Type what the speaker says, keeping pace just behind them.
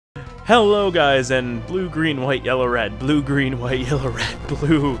Hello guys, and blue, green, white, yellow, red, blue, green, white, yellow, red,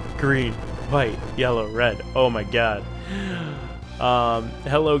 blue, green, white, yellow, red. Oh my god.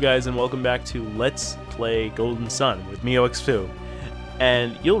 Hello guys, and welcome back to Let's Play Golden Sun with me, OX2.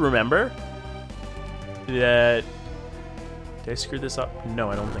 And you'll remember that... Did I screw this up?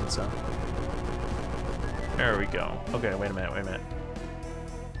 No, I don't think so. There we go. Okay, wait a minute.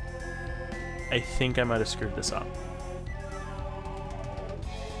 I think I might have screwed this up.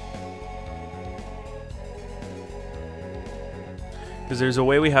 Because there's a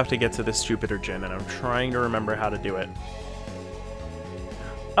way we have to get to this Jupiter Gym, and I'm trying to remember how to do it.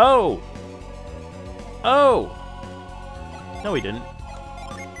 Oh! Oh! No, we didn't.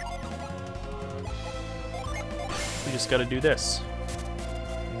 We just gotta do this.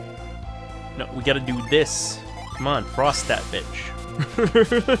 No, we gotta do this. Come on, frost that bitch.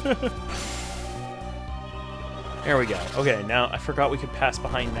 There we go. Okay, now I forgot we could pass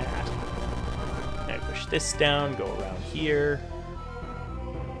behind that. Now push this down, go around here.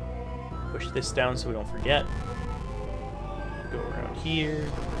 Push this down so we don't forget. Go around here,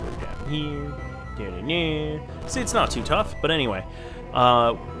 go down here. See, it's not too tough, but anyway.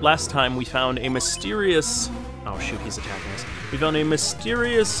 Last time we found a mysterious... Oh shoot, he's attacking us. We found a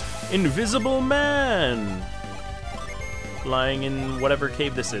mysterious invisible man lying in whatever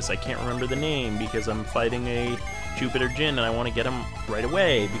cave this is. I can't remember the name because I'm fighting a Jupiter Djinn and I want to get him right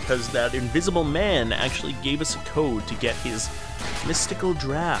away because that invisible man actually gave us a code to get his mystical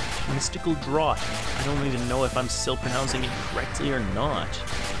draught. I don't even know if I'm still pronouncing it correctly or not.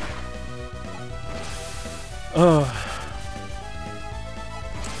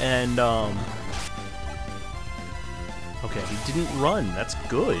 And, okay, he didn't run. That's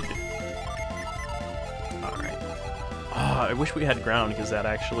good. Alright. I wish we had ground, because that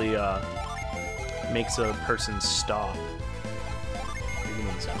actually, makes a person stop.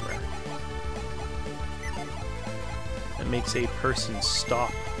 That makes a person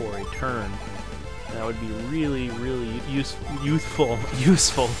stop for a turn. That would be really, really useful.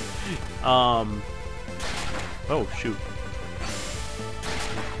 Oh, shoot.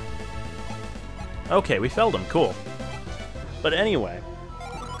 Okay, we felled him. Cool. But anyway,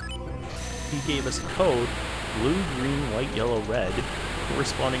 he gave us a code, blue, green, white, yellow, red,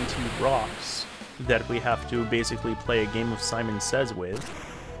 corresponding to rocks that we have to basically play a game of Simon Says with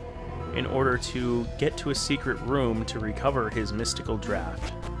in order to get to a secret room to recover his mystical draught.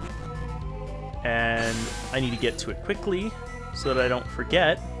 And I need to get to it quickly so that I don't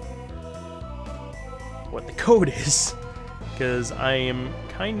forget what the code is, because I am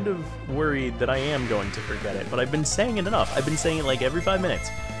kind of worried that I am going to forget it, but I've been saying it enough. I've been saying it like every 5 minutes.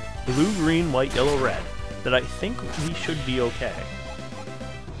 Blue, green, white, yellow, red. That I think we should be okay.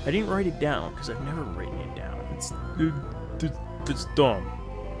 I didn't write it down, because I've never written it down. It's dumb.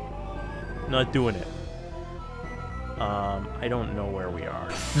 Not doing it. I don't know where we are.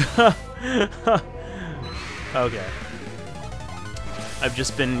 Okay. I've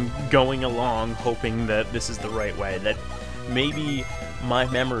just been going along hoping that this is the right way, that maybe my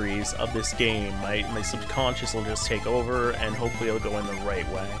memories of this game, my subconscious will just take over, and hopefully it'll go in the right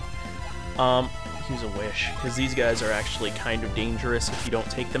way. Use a wish, because these guys are actually kind of dangerous if you don't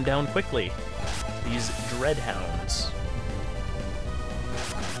take them down quickly. These dreadhounds.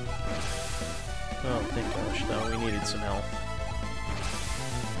 Oh, thank gosh, though, we needed some help.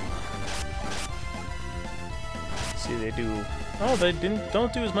 See, they do... Oh, they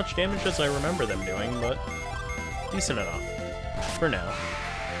don't do as much damage as I remember them doing, but decent enough. For now.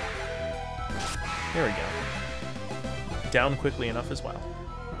 There we go. Down quickly enough as well.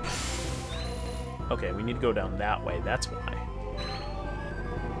 Okay, we need to go down that way, that's why.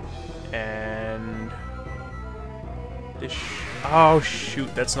 And... this... Oh,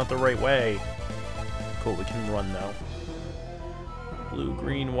 shoot, that's not the right way. Cool, we can run, though. Blue,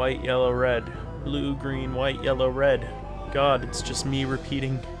 green, white, yellow, red. Blue, green, white, yellow, red. God, it's just me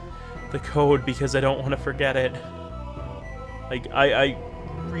repeating the code because I don't want to forget it. Like, I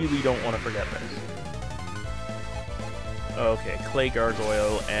really don't want to forget this. Okay, clay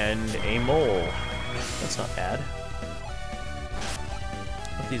gargoyle and a mole. That's not bad.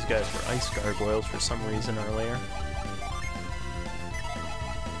 I thought these guys were ice gargoyles for some reason earlier.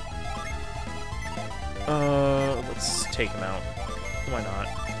 Let's take them out. Why not?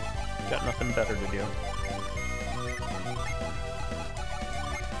 Got nothing better to do.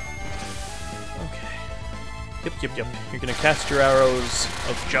 Okay. Yep. You're gonna cast your arrows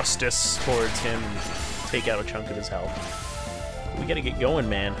of justice towards him and take out a chunk of his health. We gotta get going,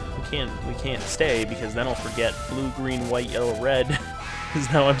 man. We can't stay, because then I'll forget blue, green, white, yellow, red. Because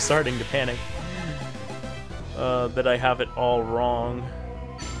now I'm starting to panic. That I have it all wrong.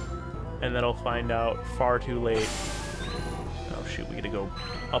 and then I'll find out far too late. Oh shoot, we gotta go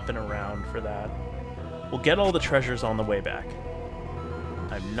up and around for that. We'll get all the treasures on the way back.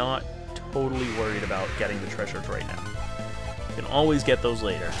 I'm not totally worried about getting the treasures right now. You can always get those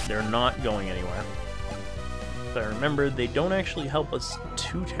later. They're not going anywhere. But I remember they don't actually help us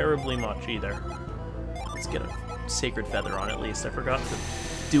too terribly much either. Let's get a sacred feather on at least. I forgot to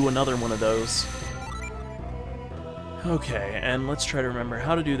do another one of those. Okay, and let's try to remember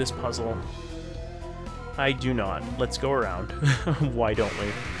how to do this puzzle. I do not. Let's go around. Why don't we?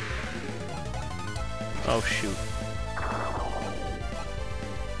 Oh, shoot.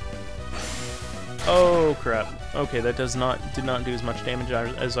 Oh, crap. Okay, that did not do as much damage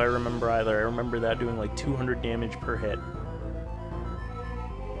as I remember either. I remember that doing like 200 damage per hit.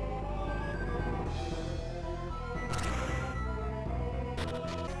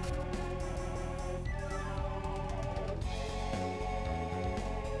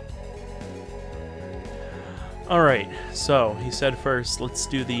 Alright, so he said first, let's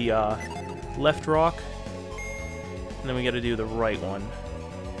do the left rock, and then we gotta do the right one,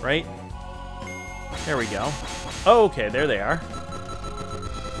 right? There we go. Oh, okay, there they are.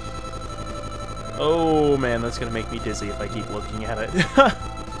 Oh man, that's gonna make me dizzy if I keep looking at it.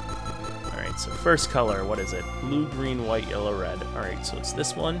 Alright, so first color, what is it? Blue, green, white, yellow, red. Alright, so it's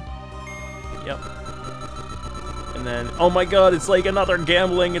this one. Yep. And then, oh my god, it's like another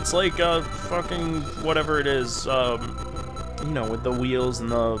gambling, it's like a fucking whatever it is, you know, with the wheels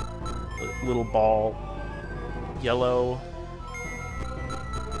and the little ball. Yellow.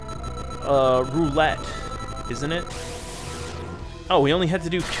 Roulette, isn't it? Oh, we only had to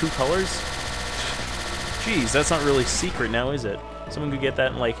do 2 colors? Jeez, that's not really secret now, is it? Someone could get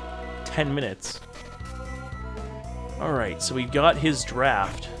that in like 10 minutes. Alright, so we got his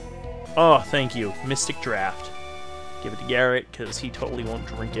draft. Oh, thank you. Mystic Draft. Give it to Garrett, because he totally won't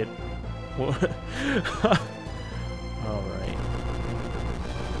drink it. Alright.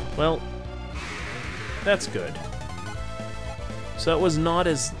 Well, that's good. So that was not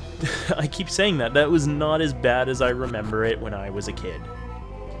as... I keep saying that. That was not as bad as I remember it when I was a kid.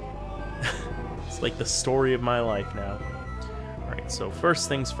 It's like the story of my life now. Alright, so first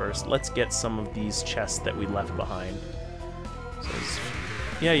things first. Let's get some of these chests that we left behind. So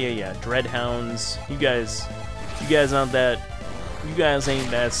yeah. Dreadhounds. You guys aren't that... You guys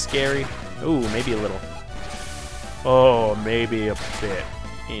ain't that scary. Ooh, maybe a little. Oh, maybe a bit.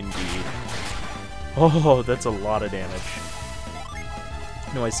 Indeed. Oh, that's a lot of damage.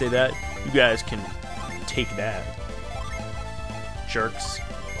 No, I say that. You guys can take that. Jerks.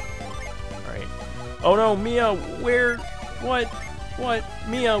 Alright. Oh no, Mia! Where? What? What?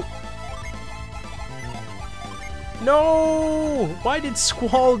 Mia! No! Why did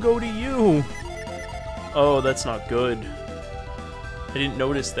Squall go to you? Oh, that's not good. I didn't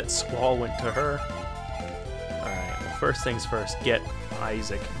notice that Squall went to her. Alright, well, first things first, get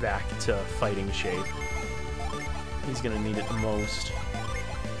Isaac back to fighting shape. He's gonna need it the most.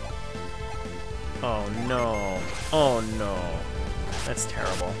 Oh no. Oh no. That's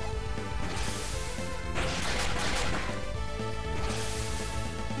terrible.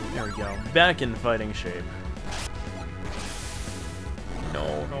 There we go. Back in fighting shape.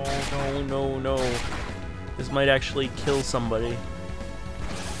 No. This might actually kill somebody.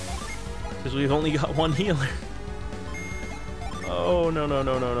 Because we've only got one healer. Oh, no,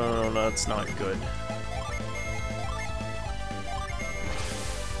 that's not good.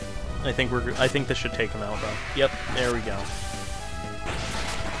 I think this should take him out, though. Yep, there we go.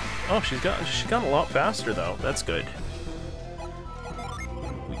 Oh, she's got a lot faster, though. That's good.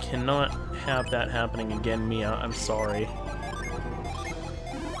 We cannot have that happening again, Mia. I'm sorry.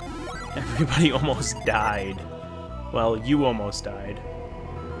 Everybody almost died. Well, you almost died.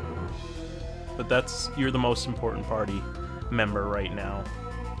 But you're the most important party member right now.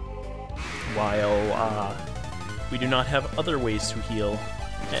 While, we do not have other ways to heal.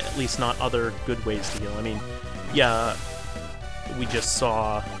 At least not other good ways to heal. I mean, yeah, we just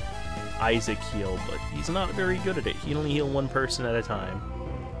saw Isaac heal, but he's not very good at it. He can only heal one person at a time.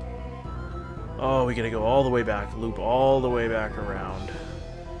 Oh, we gotta go all the way back, loop all the way back around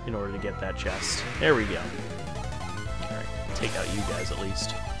in order to get that chest. There we go. Alright, take out you guys at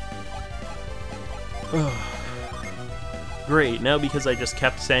least. Great, now because I just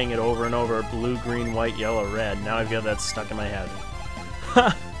kept saying it over and over, blue, green, white, yellow, red, now I've got that stuck in my head.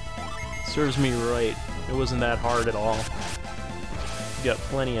 Ha! Serves me right. It wasn't that hard at all. We got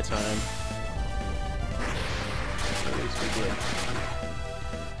plenty of time. At least we did.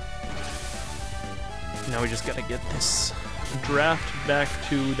 Now we just gotta get this draft back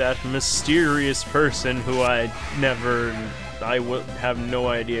to that mysterious person who I never I would have no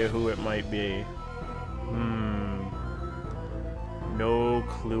idea who it might be. No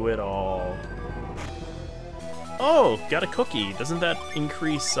clue at all. Oh, got a cookie. Doesn't that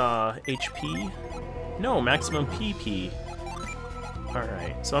increase HP? No, maximum PP.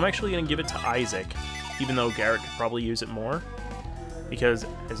 Alright, so I'm actually going to give it to Isaac, even though Garrett could probably use it more. Because,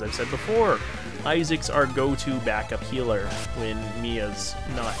 as I've said before, Isaac's our go-to backup healer when Mia's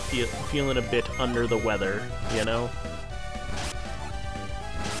not feeling a bit under the weather, you know?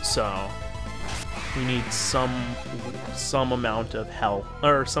 So, he needs some amount of health,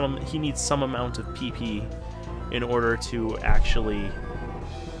 or he needs some amount of PP in order to actually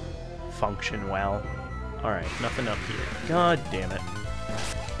function well. Alright, nothing up here. God damn it.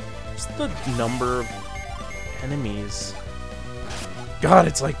 Just the number of enemies. God,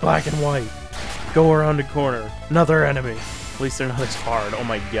 it's like Black and White. Go around a corner. Another enemy. At least they're not as hard. Oh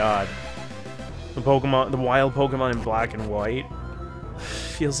my god. The wild Pokemon in Black and White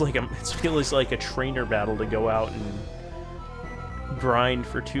feels like a trainer battle to go out and grind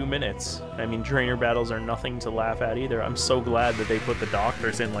for 2 minutes. I mean, trainer battles are nothing to laugh at either. I'm so glad that they put the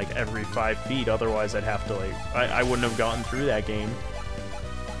doctors in like every 5 feet. Otherwise, I'd have to I wouldn't have gotten through that game.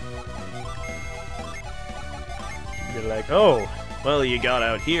 You're like, oh. Well, you got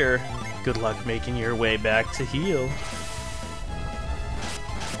out here. Good luck making your way back to heal.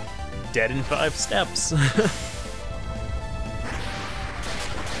 Dead in 5 steps. Alright.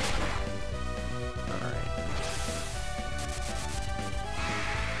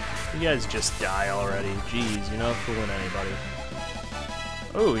 You guys just die already. Jeez, you're not fooling anybody.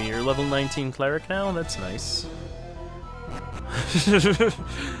 Oh, you're level 19 cleric now? That's nice.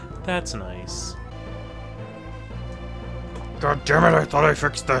 That's nice. God damn it, I thought I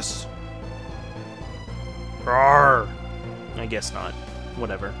fixed this. Rawr. I guess not.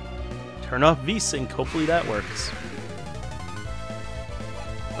 Whatever. Turn off VSync, hopefully that works.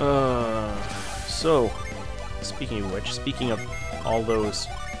 So, speaking of which, speaking of all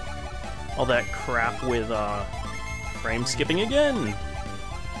that crap with, frame skipping again. I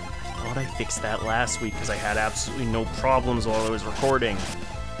thought I fixed that last week because I had absolutely no problems while I was recording.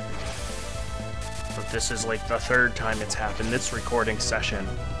 But this is like the 3rd time it's happened this recording session.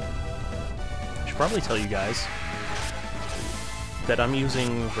 I should probably tell you guys that I'm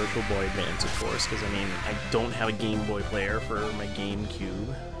using Virtual Boy Advance, of course, because I mean, I don't have a Game Boy player for my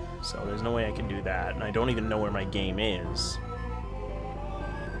GameCube, so there's no way I can do that, and I don't even know where my game is.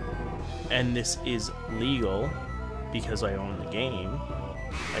 And this is legal because I own the game.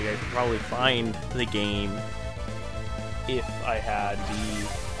 Like, I could probably find the game if I had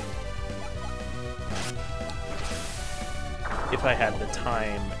the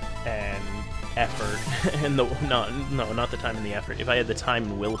time and effort, and not the time and the effort. If I had the time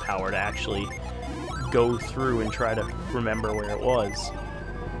and willpower to actually go through and try to remember where it was.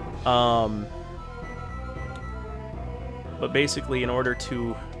 But basically, in order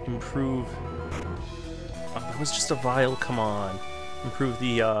to improve, it was just a vial. Come on, improve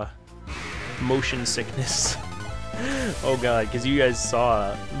the motion sickness. Oh god, because you guys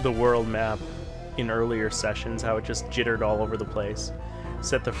saw the world map in earlier sessions, how it just jittered all over the place.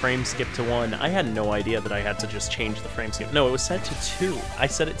 Set the frame skip to 1. I had no idea that I had to just change the frame skip. No, it was set to 2. I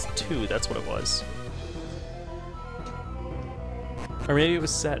set it to 2, that's what it was. Or maybe it was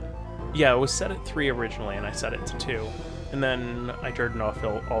set... Yeah, it was set at 3 originally, and I set it to 2. And then I turned off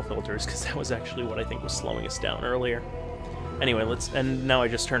all filters, because that was actually what I think was slowing us down earlier. Anyway, and now I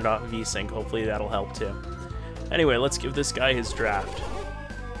just turned off VSync, hopefully that'll help too. Anyway, let's give this guy his draft.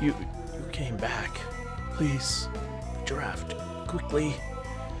 You came back. Please. The draft. Quickly.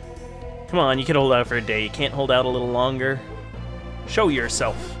 Come on, you can hold out for a day. You can't hold out a little longer. Show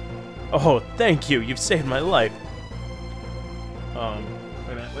yourself. Oh, thank you. You've saved my life. Wait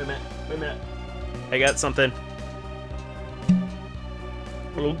a minute. I got something.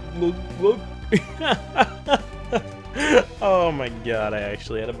 Oh my god, I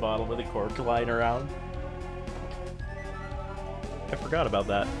actually had a bottle with a cork lying around. I forgot about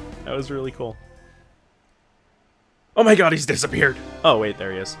that. That was really cool. Oh my god, he's disappeared! Oh wait,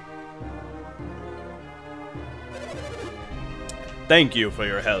 there he is. Thank you for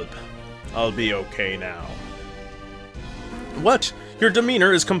your help. I'll be okay now. What? Your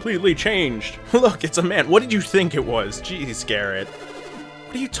demeanor is completely changed. Look, it's a man. What did you think it was? Jeez, Garrett.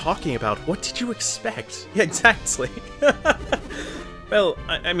 What are you talking about? What did you expect? Yeah, exactly. Well,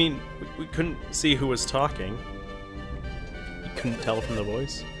 I mean, we couldn't see who was talking. You couldn't tell from the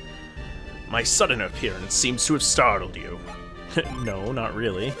voice. My sudden appearance seems to have startled you. No, not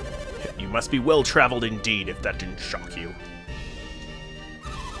really. You must be well-traveled indeed if that didn't shock you.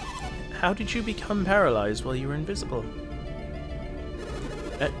 How did you become paralyzed while you were invisible?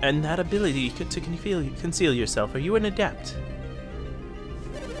 And that ability to conceal yourself, are you an adept?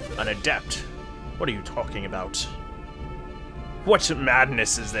 An adept? What are you talking about? What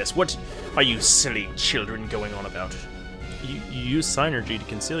madness is this? What are you silly children going on about? You used Synergy to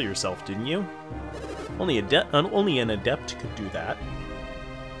conceal yourself, didn't you? Only an adept could do that.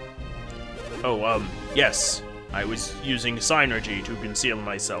 Oh, yes. I was using Synergy to conceal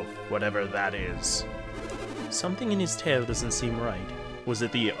myself, whatever that is. Something in his tale doesn't seem right. Was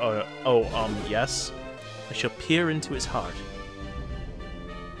it the, yes? I shall peer into his heart.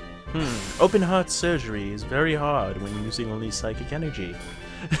 Open heart surgery is very hard when using only psychic energy.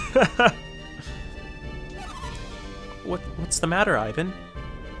 What's the matter, Ivan?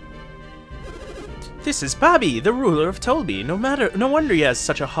 This is Babby, the ruler of Tolby. No wonder he has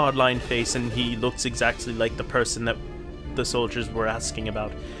such a hard-lined face and he looks exactly like the person that the soldiers were asking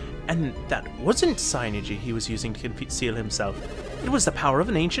about. And that wasn't Synergy he was using to conceal himself. It was the power of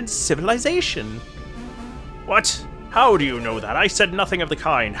an ancient civilization. What? How do you know that? I said nothing of the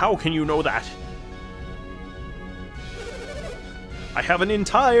kind. How can you know that? I have an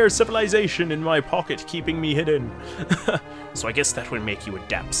entire civilization in my pocket keeping me hidden. So I guess that would make you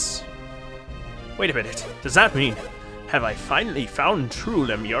adepts. Wait a minute. Does that mean... have I finally found true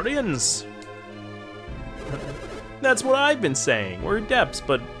Lemurians? That's what I've been saying. We're adepts,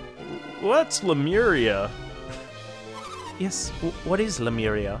 but... what's Lemuria? Yes, what is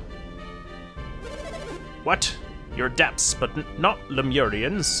Lemuria? What? You're adepts, but not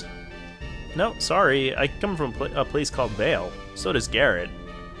Lemurians. No, sorry, I come from a place called Vale. So does Garrett.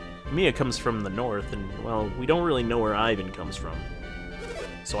 Mia comes from the north, and, well, we don't really know where Ivan comes from.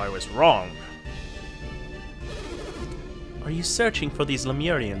 So I was wrong. Are you searching for these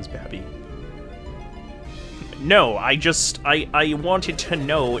Lemurians, Babby? No, I wanted to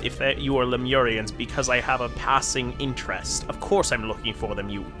know if you are Lemurians because I have a passing interest. Of course I'm looking for them,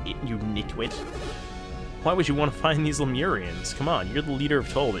 you nitwit. Why would you want to find these Lemurians? Come on, you're the leader of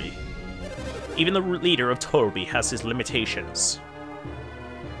Tolby. Even the leader of Tolby has his limitations.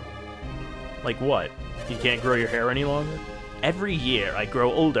 Like what? You can't grow your hair any longer? Every year I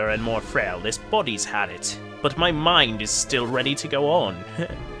grow older and more frail. This body's had it. But my mind is still ready to go on.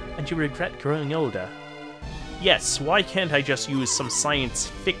 And you regret growing older? Yes, why can't I just use some science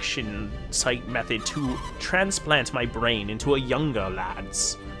fiction type method to transplant my brain into a younger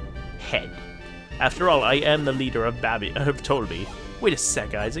lad's head? After all, I am the leader of Tolby. Wait a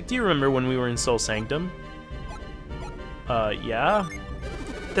sec, Isaac. Do you remember when we were in Soul Sanctum? Yeah?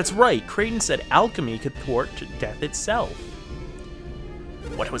 That's right. Creighton said alchemy could thwart death itself.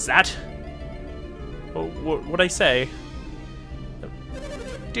 What was that? Oh, what'd I say?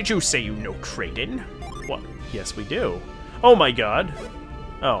 Did you say you know Creighton? What? Yes, we do. Oh my god.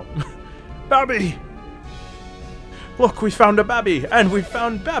 Oh. Babby! Look, we found a Babby! And we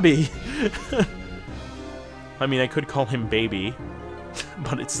found Babby! I mean, I could call him Baby,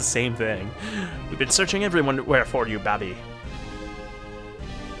 but it's the same thing. We've been searching everywhere for you, Babby.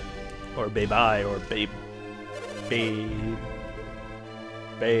 Or Baby, or Babe. Babe.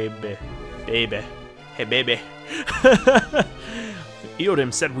 Baby. Baby. Hey, baby.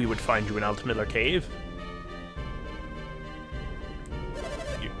 Eodym said we would find you in Altmiller Cave.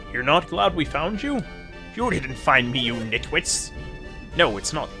 You're not glad we found you? You didn't find me, you nitwits. No,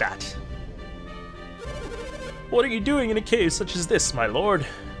 it's not that. What are you doing in a cave such as this, my lord?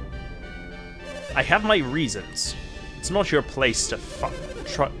 I have my reasons. It's not your place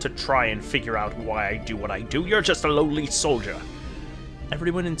to try and figure out why I do what I do. You're just a lowly soldier.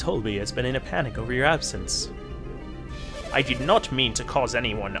 Everyone in Tolby has been in a panic over your absence. I did not mean to cause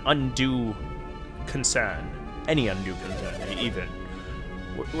anyone undue concern. Any undue concern, even.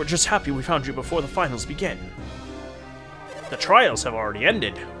 We're just happy we found you before the finals begin. The trials have already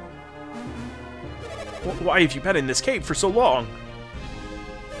ended. Why have you been in this cave for so long?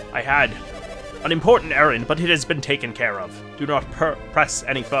 I had an important errand, but it has been taken care of. Do not press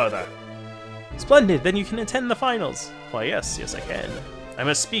any further. Splendid, then you can attend the finals. Why, yes, I can. I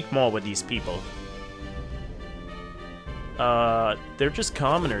must speak more with these people. They're just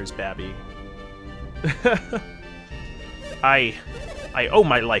commoners, Babby. I owe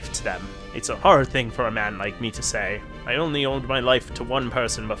my life to them. It's a hard thing for a man like me to say. I only owed my life to one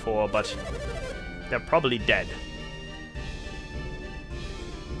person before, but they're probably dead.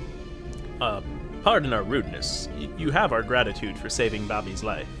 Pardon our rudeness. You have our gratitude for saving Babby's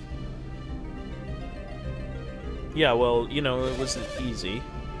life. Yeah, well, you know, it wasn't easy.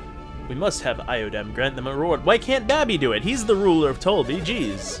 We must have Eodym grant them a reward. Why can't Babby do it? He's the ruler of Tolby,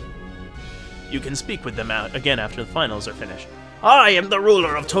 jeez. You can speak with them again after the finals are finished. I am the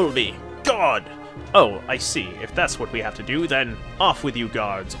ruler of Tolby! God! Oh, I see. If that's what we have to do, then off with you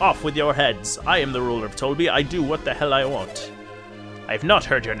guards. Off with your heads. I am the ruler of Tolby. I do what the hell I want. I have not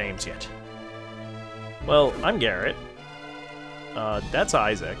heard your names yet. Well, I'm Garrett. That's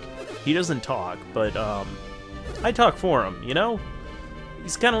Isaac. He doesn't talk, but, I talk for him, you know?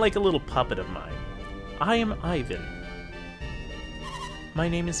 He's kind of like a little puppet of mine. I am Ivan. My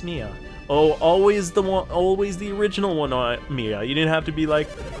name is Mia. Oh, always the original one, Mia. You didn't have to be like,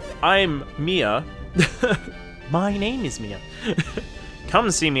 I'm Mia. My name is Mia. Come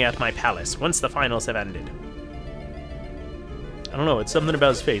see me at my palace once the finals have ended. I don't know, it's something about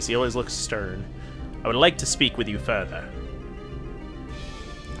his face. He always looks stern. I would like to speak with you further.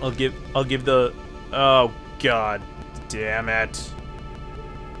 I'll give the... Oh, God damn it.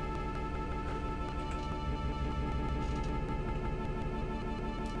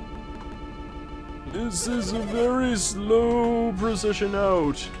 This is a very slow precision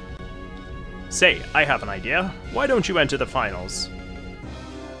out. Say, I have an idea. Why don't you enter the finals?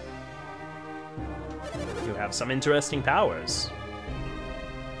 You have some interesting powers.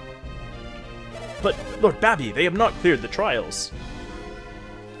 But, Lord Babby, they have not cleared the trials.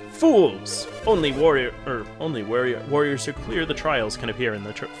 Fools! Only warriors who clear the trials can appear in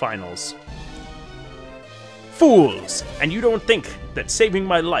the finals. Fools! And you don't think that saving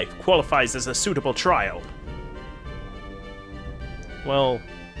my life qualifies as a suitable trial? Well,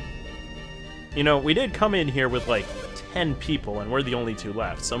 you know, we did come in here with like 10 people and we're the only 2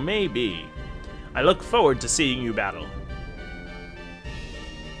 left, so maybe. I look forward to seeing you battle.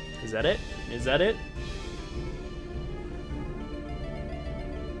 Is that it? Is that it?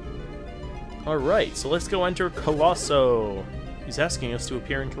 Alright, so let's go enter Colosso. He's asking us to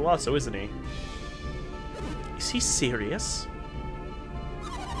appear in Colosso, isn't he? Is he serious?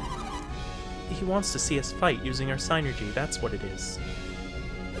 He wants to see us fight using our synergy, that's what it is.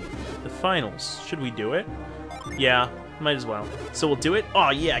 The finals. Should we do it? Yeah, might as well. So we'll do it?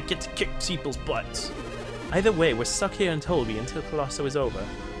 Oh yeah, get to kick people's butts. Either way, we're stuck here in Tolby until Colosso is over.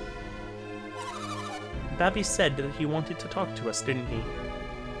 Babby said that he wanted to talk to us, didn't he?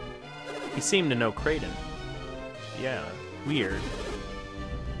 He seemed to know Kraden. Yeah, weird.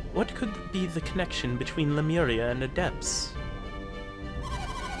 What could be the connection between Lemuria and Adepts?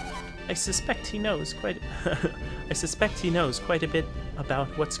 I suspect he knows quite a bit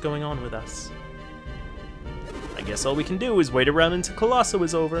about what's going on with us. I guess all we can do is wait around until Colosso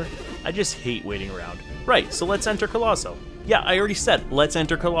is over. I just hate waiting around. Right, so let's enter Colosso. Yeah, I already said, let's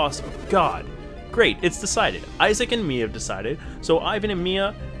enter Colosso. God. Great, it's decided. Isaac and Mia have decided, so Ivan and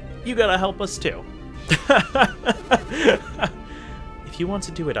Mia, you gotta help us too. If you want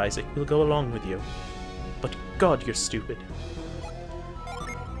to do it, Isaac, we'll go along with you. But God, you're stupid.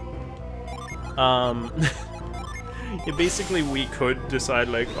 Yeah, basically we could decide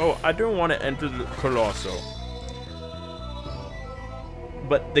like, oh, I don't want to enter the Colosso.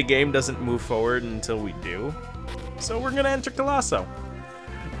 But the game doesn't move forward until we do. So we're gonna enter Colosso.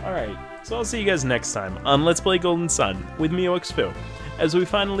 Alright, so I'll see you guys next time on Let's Play Golden Sun with MioXFu, as we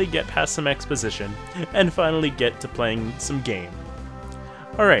finally get past some exposition and finally get to playing some game.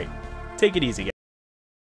 Alright, take it easy, guys.